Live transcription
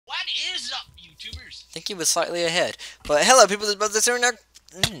is up, YouTubers? I think he was slightly ahead. But hello, people. This are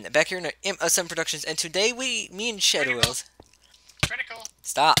back here in our M07 Productions, and today me and Critical. Shadowails. Critical.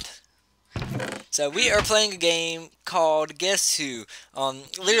 Stop. So we are playing a game called Guess Who.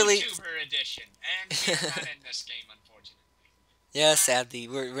 Literally. YouTuber edition. And we're not in this game, unfortunately. Yeah, sadly,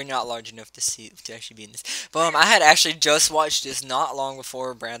 we're not large enough to actually be in this. But I had actually just watched this not long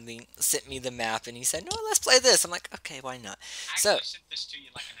before Bradley sent me the map, and he said, "No, let's play this." I'm like, "Okay, why not?" I So, actually sent this to you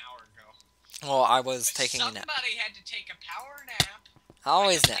like an hour ago. well, I was But taking a nap. somebody had to take a power nap. I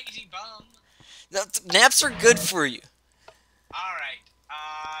always like a nap. lazy bum. No, naps are good for you. Alright.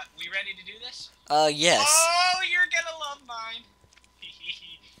 We ready to do this? Yes. Oh, you're gonna love mine.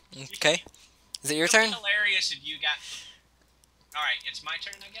 Okay. Is it your It'll turn? be hilarious if you got... Alright, it's my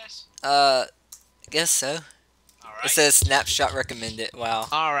turn, I guess? I guess so. Alright. It says snapshot recommended. Wow.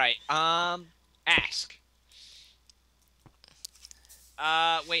 Alright, ask.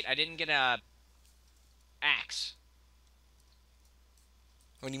 Wait, I didn't get a... axe.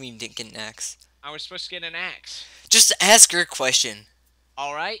 What do you mean didn't get an axe? I was supposed to get an axe. Just ask your question.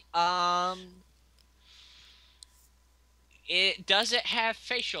 Alright, does it have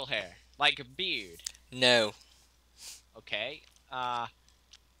facial hair? Like a beard? No. Okay, I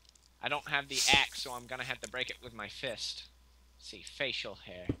don't have the axe, so I'm gonna have to break it with my fist. Let's see, facial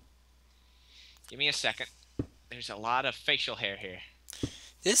hair. Give me a second. There's a lot of facial hair here.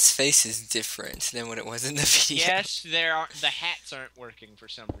 This face is different than what it was in the video. Yes, the hats aren't working for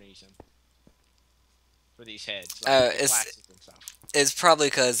some reason. For these heads. Like the glasses and stuff. It's probably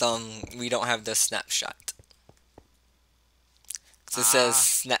because we don't have the snapshot. So it says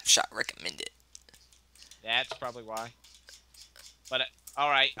snapshot recommended. That's probably why. But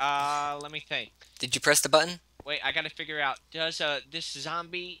alright, let me think. Did you press the button? Wait, I gotta figure out, does this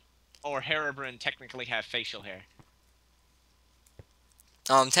zombie or Herobrine technically have facial hair?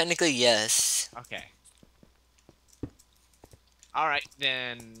 Technically yes. Okay. Alright,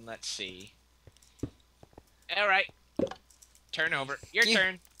 then let's see. Alright. Turn over. Your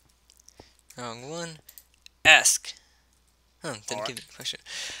turn. Wrong one. Ask. Huh, didn't give me a question.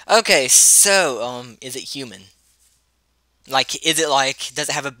 Okay, so, is it human? Like, does it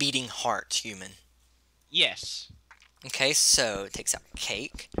have a beating heart, human? Yes. Okay, so, it takes out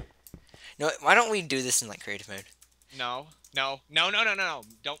cake. No, why don't we do this in, like, creative mode? No. No.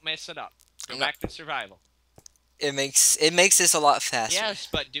 Don't mess it up. Go back to survival. It makes this a lot faster. Yes,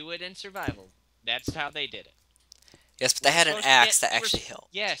 but do it in survival. That's how they did it. Yes, but they had an axe that actually helped.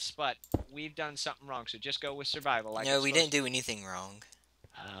 Yes, but we've done something wrong, so just go with survival. No, we didn't do anything wrong.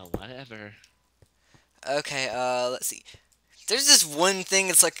 Whatever. Okay, let's see. There's this one thing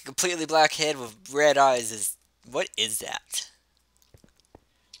that's like a completely black head with red eyes. What is that?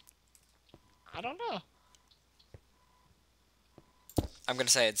 I don't know. I'm gonna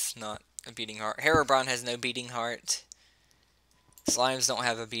say it's not a beating heart. Herobrine has no beating heart. Slimes don't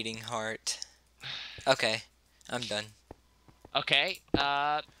have a beating heart. Okay, I'm done. Okay,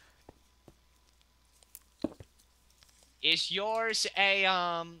 is yours a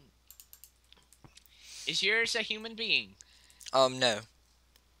human being? No.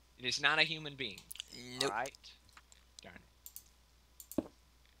 It is not a human being. Nope. Alright. Darn it.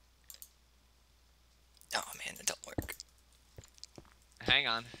 Oh man, that don't work. Hang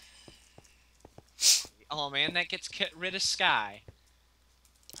on. Oh man, that gets rid of Sky.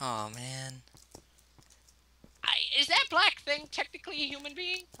 Oh man. Is that black thing technically a human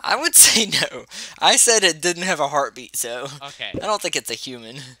being? I would say no. I said it didn't have a heartbeat, so okay. I don't think it's a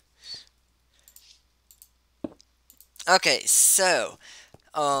human. Okay, so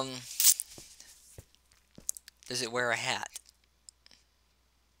does it wear a hat?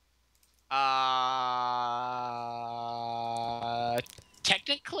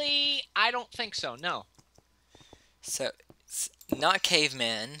 Technically, I don't think so. No. So it's not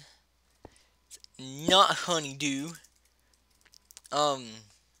caveman. It's not honeydew. You're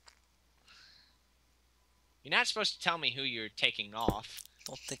not supposed to tell me who you're taking off.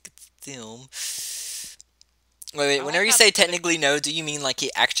 Don't think it's them. Wait. Whenever you say technically no, do you mean like he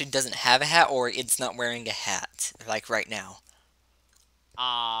actually doesn't have a hat, or it's not wearing a hat, like right now?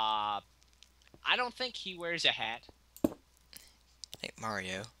 I don't think he wears a hat. Like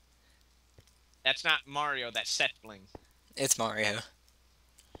Mario. That's not Mario. That's Sethbling. It's Mario.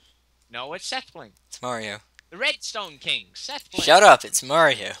 No, it's Sethbling. It's Mario. The Redstone King, Sethbling. Shut up! It's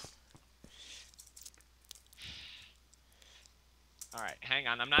Mario. Alright, hang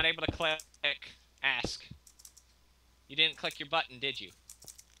on. I'm not able to click ask. You didn't click your button, did you?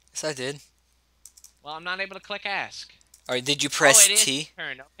 Yes, I did. Well, I'm not able to click ask. Or did you press T?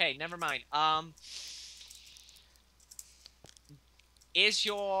 Turn. Okay, never mind. Is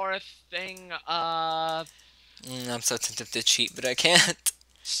your thing I'm so tempted to cheat, but I can't.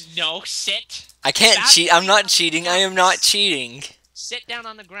 no, sit. I can't Stop cheat. I'm sitting not on the cheating. I ground. am not cheating. Sit down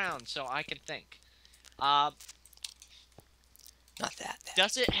on the ground so I can think. Uh, Not that bad.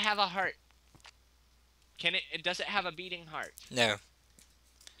 does it have a heart? Does it have a beating heart? No.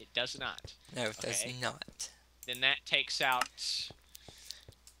 It does not. No, it does Okay. not. Then that takes out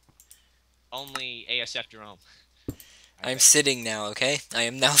only ASF Jerome. I I'm think. sitting now, okay? I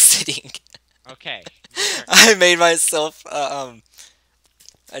am now sitting. Okay. Your turn. I made myself a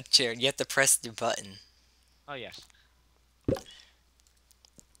chair. You have to press the button. Oh yes.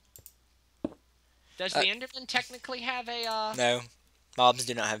 Does Uh, the Enderman technically have a No. Mobs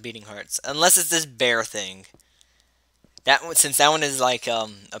do not have beating hearts. Unless it's this bear thing. That one, since that one is like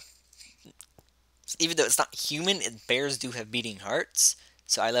even though it's not human, bears do have beating hearts.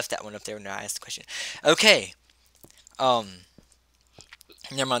 So I left that one up there when I asked the question. Okay.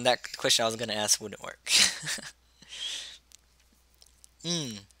 Never mind, that question I was gonna ask wouldn't work.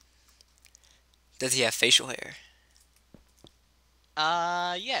 Does he have facial hair?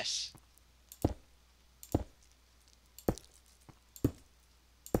 yes.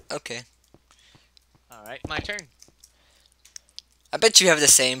 Okay. Alright, my turn. I bet you have the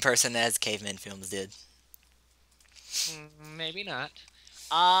same person as caveman films did. Maybe not.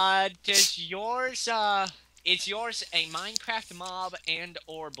 Does yours, is yours a Minecraft mob and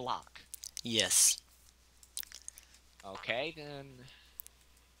or block? Yes. Okay, then.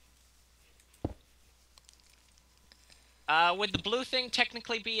 Would the blue thing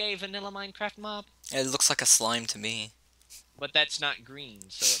technically be a vanilla Minecraft mob? It looks like a slime to me. But that's not green,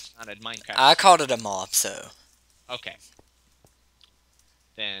 so it's not a Minecraft. I called it a mob, so. Okay.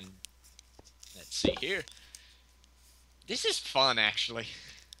 Then, let's see here. This is fun, actually.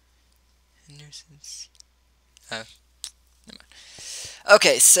 Henderson's. Oh. Never mind.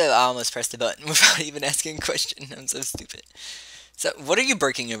 Okay, so I almost pressed the button without even asking a question. I'm so stupid. So, what are you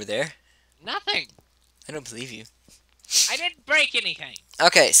breaking over there? Nothing. I don't believe you. I didn't break anything.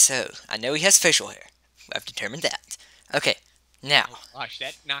 Okay, so, I know he has facial hair. I've determined that. Okay, now. Oh gosh,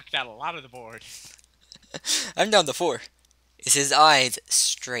 that knocked out a lot of the board. I'm down to 4. Is his eyes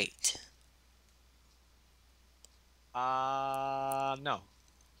straight? No.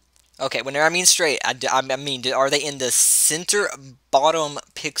 Okay, when I mean straight, I mean, are they in the center bottom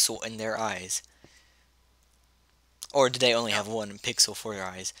pixel in their eyes? Or do they only No. have one pixel for their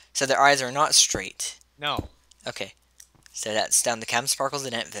eyes? So their eyes are not straight. No. Okay, so that's down to Cam Sparkles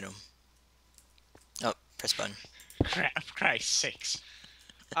and Ant Venom. Oh, press button. Crap, Christ sakes.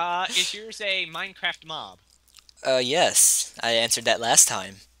 Is yours a Minecraft mob? Yes, I answered that last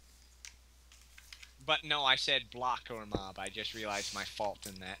time. But no, I said block or mob. I just realized my fault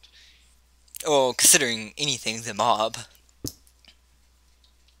in that. Well, considering anything's a mob.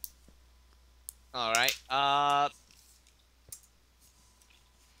 Alright,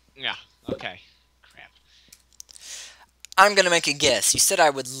 yeah, okay. Crap. I'm gonna make a guess. You said I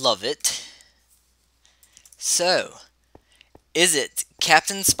would love it. So, is it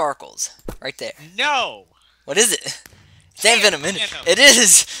Captain Sparkles? Right there. No! What is it? It's Ant Venom. Venom. It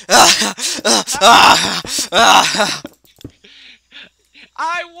is!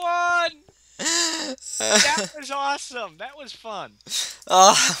 I won! That was awesome. That was fun.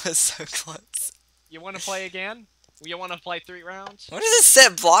 Oh, that was so close. You want to play again? You want to play 3 rounds? What is this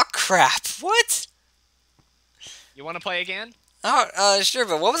set block crap? What? You want to play again? Oh, sure,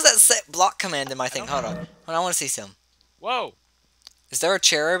 but what was that set block command in my thing? Hold on. Hold on, I want to see some. Whoa. Is there a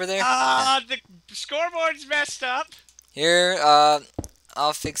chair over there? The scoreboard's messed up. Here,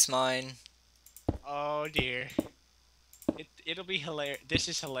 I'll fix mine. Oh dear. It'll be hilarious. This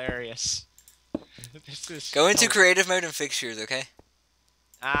is hilarious. This is Go into creative mode and fix yours, okay?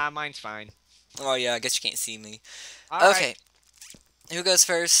 Mine's fine. Oh yeah, I guess you can't see me. All Okay. Right. Who goes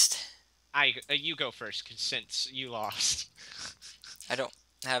first? You go first, 'cause since you lost. I don't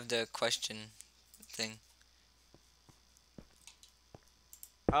have the question thing.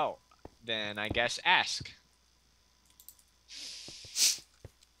 Oh, then I guess ask.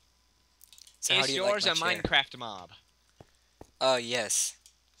 So how Is do you yours like my a chair? Minecraft mob? Oh, yes.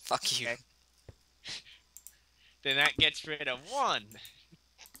 Fuck you. Okay. Then that gets rid of 1,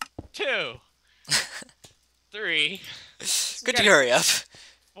 2, 3. Could you hurry up?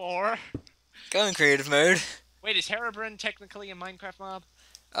 4. Go in creative mode. Wait, is Herobrine technically a Minecraft mob?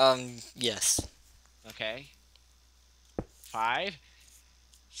 Yes. Okay. 5,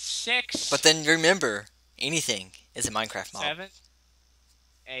 6. But then remember, anything is a Minecraft mob. 7,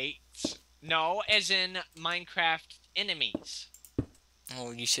 8. No, as in Minecraft enemies.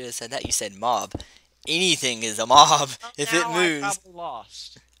 Oh, you should have said that. You said mob. Anything is a mob Well, if it now I moves. probably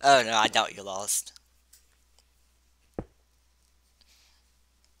lost. Oh no, I doubt you lost.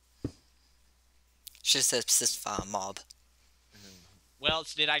 It's just a specified mob. Well,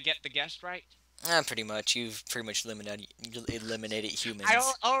 did I get the guess right? Pretty much. You've pretty much eliminated humans.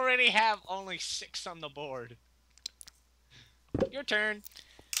 I already have only 6 on the board. Your turn.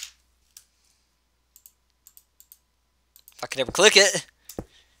 If I could ever click it.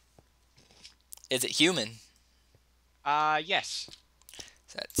 Is it human? Yes.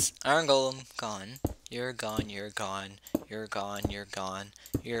 So that's Iron Golem gone. You're gone. You're gone. You're gone. You're gone.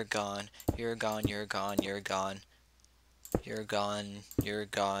 You're gone. You're gone. You're gone. You're gone. You're gone. You're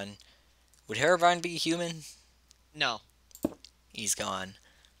gone. Would Herobrine be human? No. He's gone.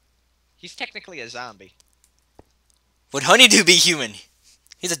 He's technically a zombie. Would Honeydew be human?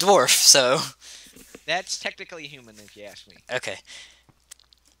 He's a dwarf, so. That's technically human, if you ask me. Okay.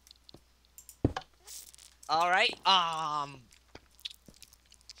 Alright,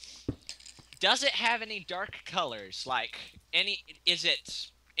 does it have any dark colors? Like, is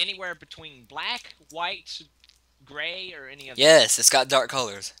it anywhere between black, white, gray, or any of them? Yes, it's got dark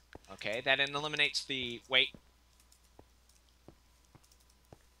colors. Okay, that eliminates the... Wait.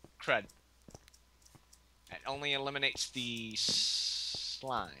 Crud. That only eliminates the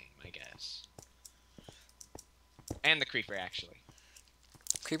slime, I guess. And the creeper, actually.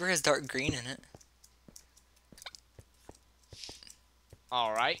 Creeper has dark green in it.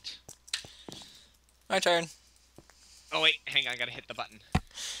 Alright. My turn. Oh, wait, hang on, I gotta hit the button.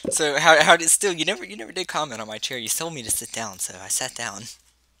 So how did still you never did comment on my chair. You told me to sit down, so I sat down.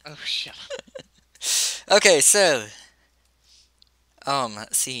 Oh, shut up. Okay, so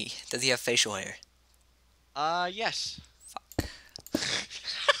let's see. Does he have facial hair? Yes. Fuck.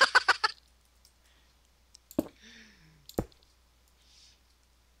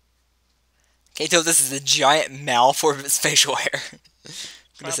 Okay, so this is a giant mouth for its facial hair.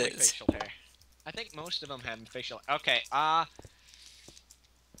 Probably facial hair. I think most of them have facial... Okay,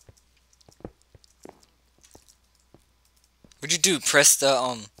 What'd you do? Press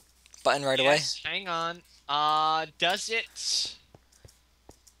the button right away? yes, hang on. Does it...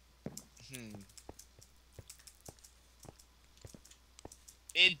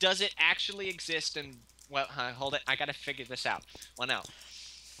 Does it actually exist in... Well, hold it. I gotta figure this out. Well, no.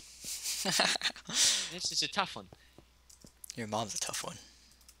 This is a tough one. Your mom's a tough one.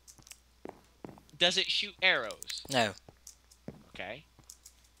 Does it shoot arrows? No. Okay.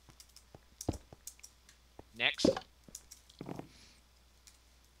 Next.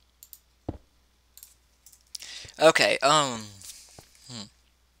 Okay,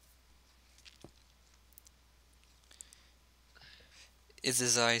 Is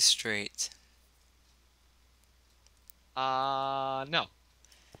his eye straight? No.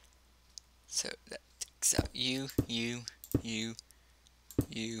 So that takes out you. You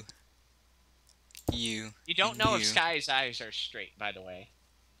don't know if Sky's eyes are straight, by the way.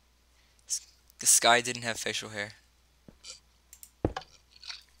 The Sky didn't have facial hair.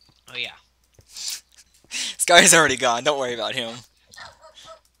 Oh, yeah. Sky's already gone. Don't worry about him.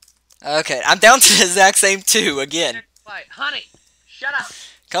 Okay, I'm down to the exact same 2 again. Wait, honey, shut up.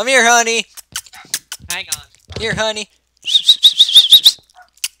 Come here, honey. Hang on. Here, honey.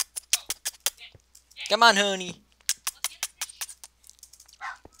 Come on, honey.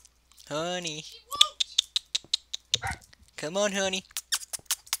 Honey. Come on, honey.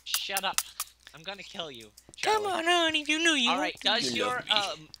 Shut up. I'm gonna kill you. Come on, honey. You knew you. Alright,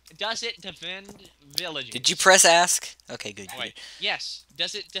 does it defend villagers? Did you press ask? Okay, good. Wait, yes.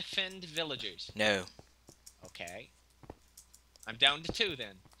 Does it defend villagers? No. Okay. I'm down to 2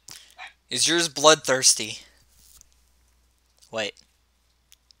 then. Is yours bloodthirsty? Wait.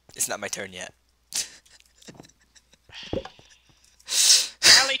 It's not my turn yet.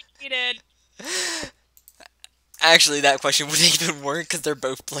 Charlie cheated! Actually, that question wouldn't even work because they're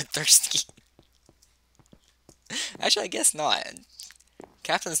both bloodthirsty. Actually, I guess not.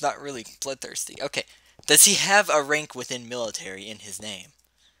 Captain's not really bloodthirsty. Okay. Does he have a rank within military in his name?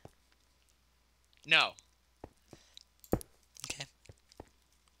 No. Okay.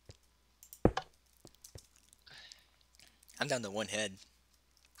 I'm down to 1 head.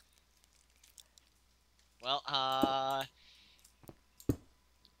 Well,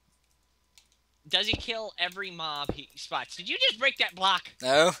 does he kill every mob he spots? Did you just break that block?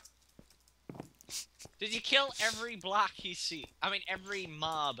 No? Did he kill every block he sees? I mean, every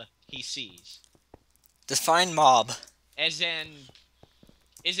mob he sees. Define mob. As in,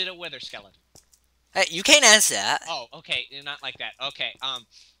 is it a wither skeleton? Hey, you can't answer that. Oh, okay, not like that. Okay, let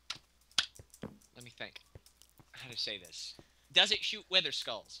me think. How to say this? Does it shoot wither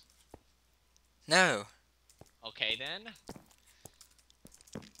skulls? No. Okay, then.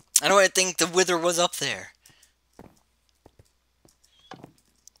 I don't think the wither was up there.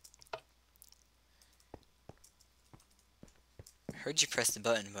 I heard you press the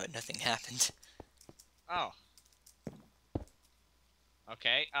button, but nothing happened. Oh.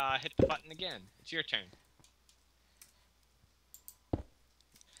 Okay, hit the button again. It's your turn.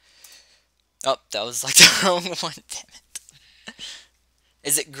 Oh, that was like the wrong one. Damn it.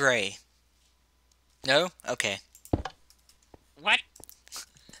 Is it gray? No? Okay. What?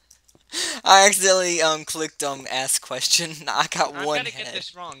 I accidentally clicked ask question. I got I'm one gonna get head.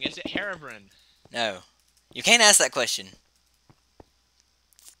 this wrong. Is it Herobrine? No. You can't ask that question.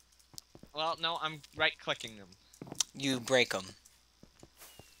 Well, no, I'm right-clicking them. You break them.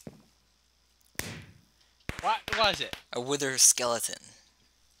 What was it? A wither skeleton.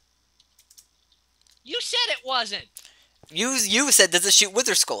 You said it wasn't! You said does it shoot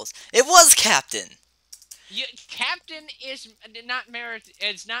wither skulls? It was Captain! Captain is not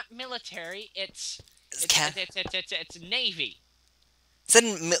it's not military, it's Navy. Said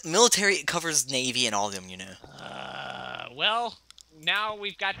military covers Navy and all of them, you know. Well, now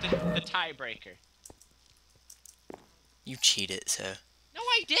we've got the tiebreaker. You cheated, so. No,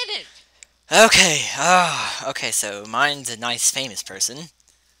 I didn't! Okay, okay, so mine's a nice famous person.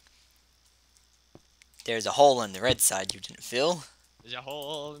 There's a hole in the red side you didn't fill. There's a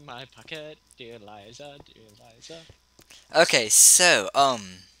hole in my pocket, dear Liza, dear Liza. Okay, so,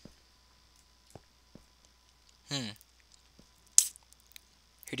 who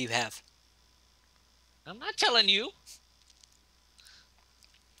do you have? I'm not telling you.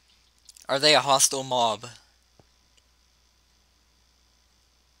 Are they a hostile mob?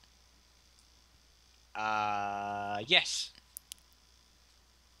 Yes.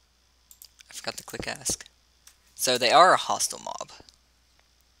 I forgot to click ask. So they are a hostile mob.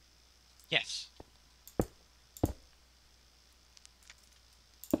 Yes.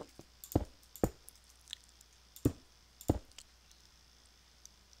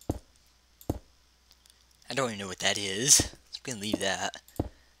 I don't even know what that is. I'm gonna leave that.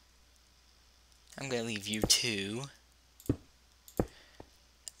 I'm gonna leave you too.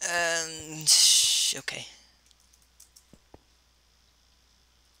 And okay.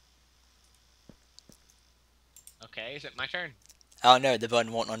 Okay, is it my turn? Oh no, the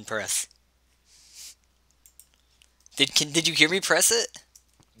button won't unpress. Did you hear me press it?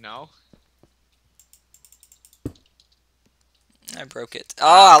 No. I broke it.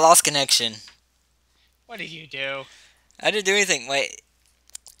 Oh, I lost connection. What did you do? I didn't do anything. Wait,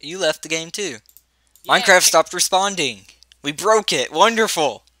 you left the game too. Yeah, Minecraft stopped responding. We broke it.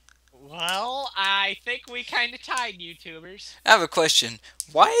 Wonderful. Well, I think we kind of tied, YouTubers. I have a question.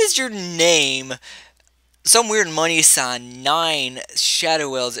 Why is your name some weird money sign 9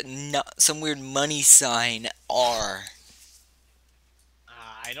 Shadowails, some weird money sign R?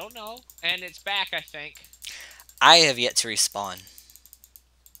 I don't know. And it's back, I think. I have yet to respawn.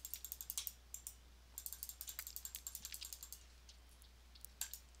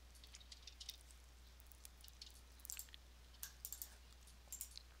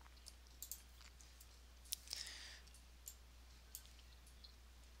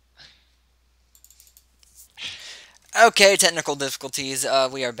 Okay, technical difficulties.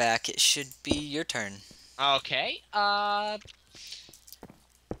 We are back. It should be your turn. Okay,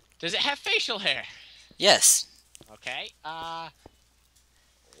 does it have facial hair? Yes. Okay,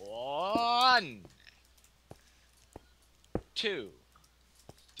 1, 2,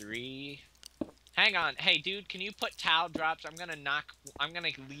 3. Hang on. Hey, dude, can you put tile drops? I'm gonna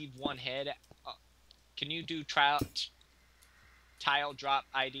leave one head. Can you do tile drop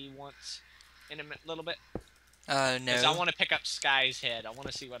ID once in a little bit? No. Because I want to pick up Sky's head. I want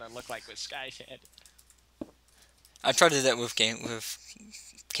to see what I look like with Sky's head. I tried to do that with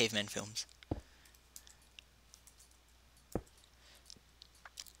caveman films.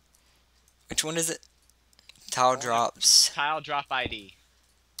 Which one is it? Tile drops. Tile drop ID.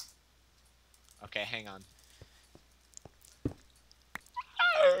 Okay, hang on.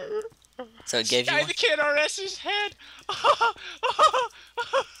 So it gave you one? SkytheHedgehogRS's head.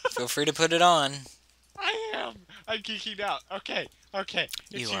 Feel free to put it on. I am. I'm geeking out. Okay. Okay.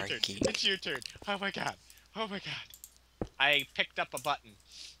 It's You your are turn. geek. It's your turn. Oh my god. Oh my god. I picked up a button.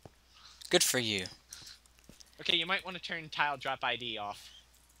 Good for you. Okay, you might want to turn tile drop ID off.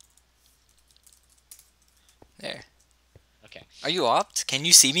 There. Okay. Are you opt? Can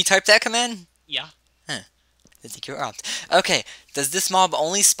you see me type that command? Yeah. Huh. I think you're opt. Okay. Does this mob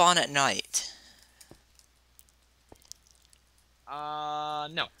only spawn at night?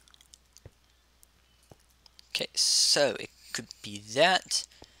 No. Okay, so it could be that.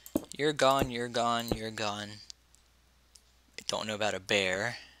 You're gone, you're gone, you're gone. Don't know about a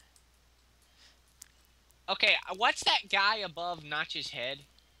bear. Okay, what's that guy above Notch's head?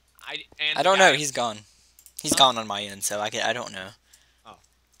 I don't know, he's gone. He's gone on my end, so I don't know. Oh.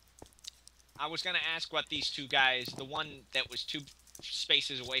 I was gonna ask what these two guys, the one that was 2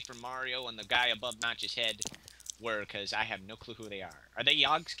 spaces away from Mario and the guy above Notch's head, were, because I have no clue who they are. Are they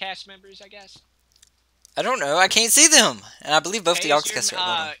Yogg's cast members, I guess? I don't know, I can't see them! And I believe both the Yogscasts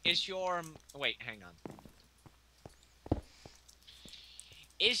are wait, hang on.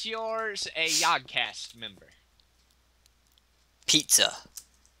 Is yours a Yogcast member? Pizza.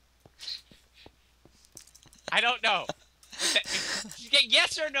 I don't know.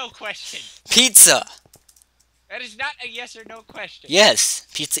 Yes or no question. Pizza! That is not a yes or no question. Yes.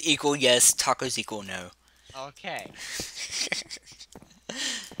 Pizza equal yes, tacos equal no. Okay.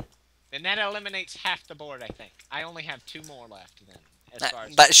 Then that eliminates half the board, I think. I only have 2 more left then.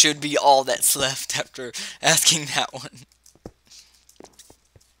 That should be all that's left after asking that one.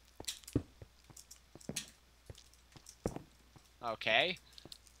 Okay.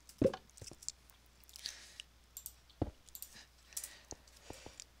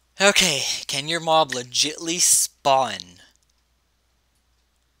 Okay, can your mob legitly spawn?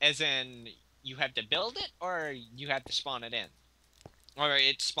 As in, you have to build it, or you have to spawn it in? Or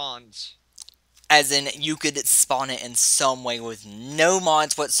it spawns? As in, you could spawn it in some way with no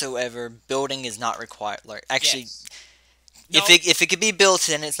mods whatsoever. Building is not required. Like, actually, yes. If it could be built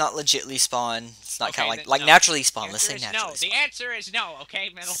in, it's not legitly spawn. It's not kind of like naturally spawn. Let's say naturally. No, the answer is no. Okay,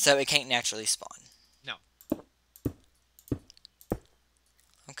 Metal. So it can't naturally spawn. No.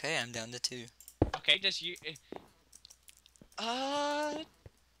 Okay, I'm down to 2. Okay, does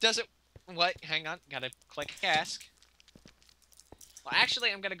it? What? Hang on, gotta click ask. Well,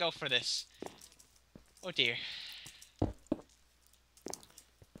 actually, I'm gonna go for this. Oh dear.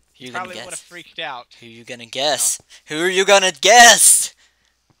 You probably would have freaked out. Who you gonna guess? No. Who are you gonna guess?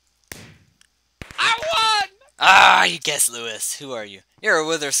 I won! Ah, you guessed Lewis. Who are you? You're a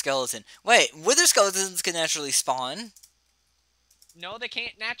wither skeleton. Wait, wither skeletons can naturally spawn? No, they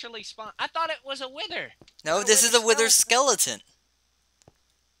can't naturally spawn. I thought it was a wither. No, this is a wither skeleton.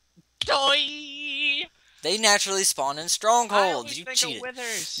 Toy! They naturally spawn in strongholds. You cheated.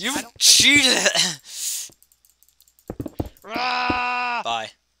 You cheated. Bye.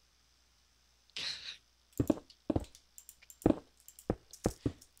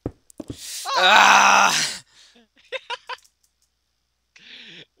 Ah!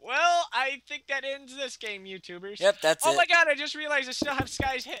 Well, I think that ends this game, YouTubers. Yep, that's it. Oh my god, I just realized I still have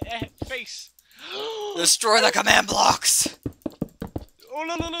Sky's face. Destroy the command blocks.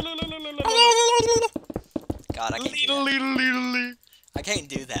 God, I can't do that. I can't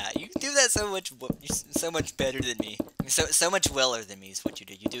do that. You do that so much better than me. I mean, so much weller than me is what you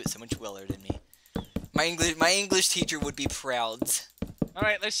do. You do it so much weller than me. My English teacher would be proud. All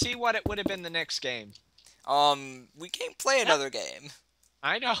right, let's see what it would have been the next game. We can't play another game.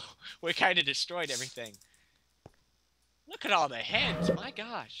 I know. We kind of destroyed everything. Look at all the heads. My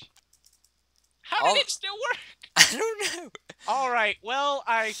gosh. How did it still work? I don't know. All right. Well,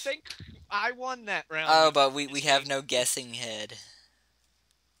 I think I won that round. Oh, but we have no guessing head.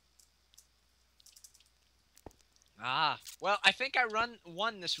 Ah. Well, I think I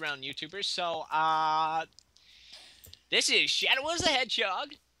won this round, YouTubers. So, this is Shadowails the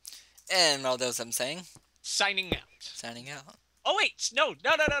Hedgehog. And Maldos, I'm saying. Signing out. Signing out. Oh, wait. No.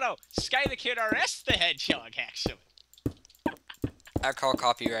 SkytheHedgehogRS the Hedgehog, actually. I call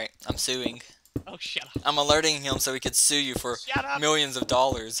copyright. I'm suing. Oh, shut up. I'm alerting him so he could sue you for millions of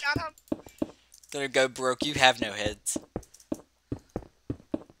dollars. Shut up. Gonna go broke. You have no heads.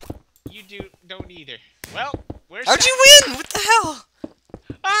 You don't either. Well, where's... How'd you win? What the hell?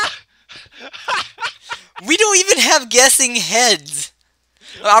 Ah! We don't even have guessing heads.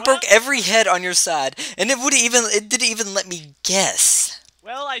 I broke every head on your side, and it didn't even let me guess.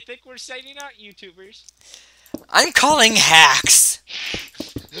 Well, I think we're signing out, YouTubers. I'm calling hacks.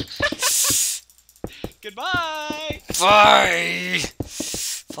 Goodbye. Bye.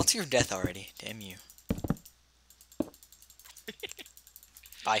 Fall to your death already. Damn you.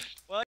 Bye. Well,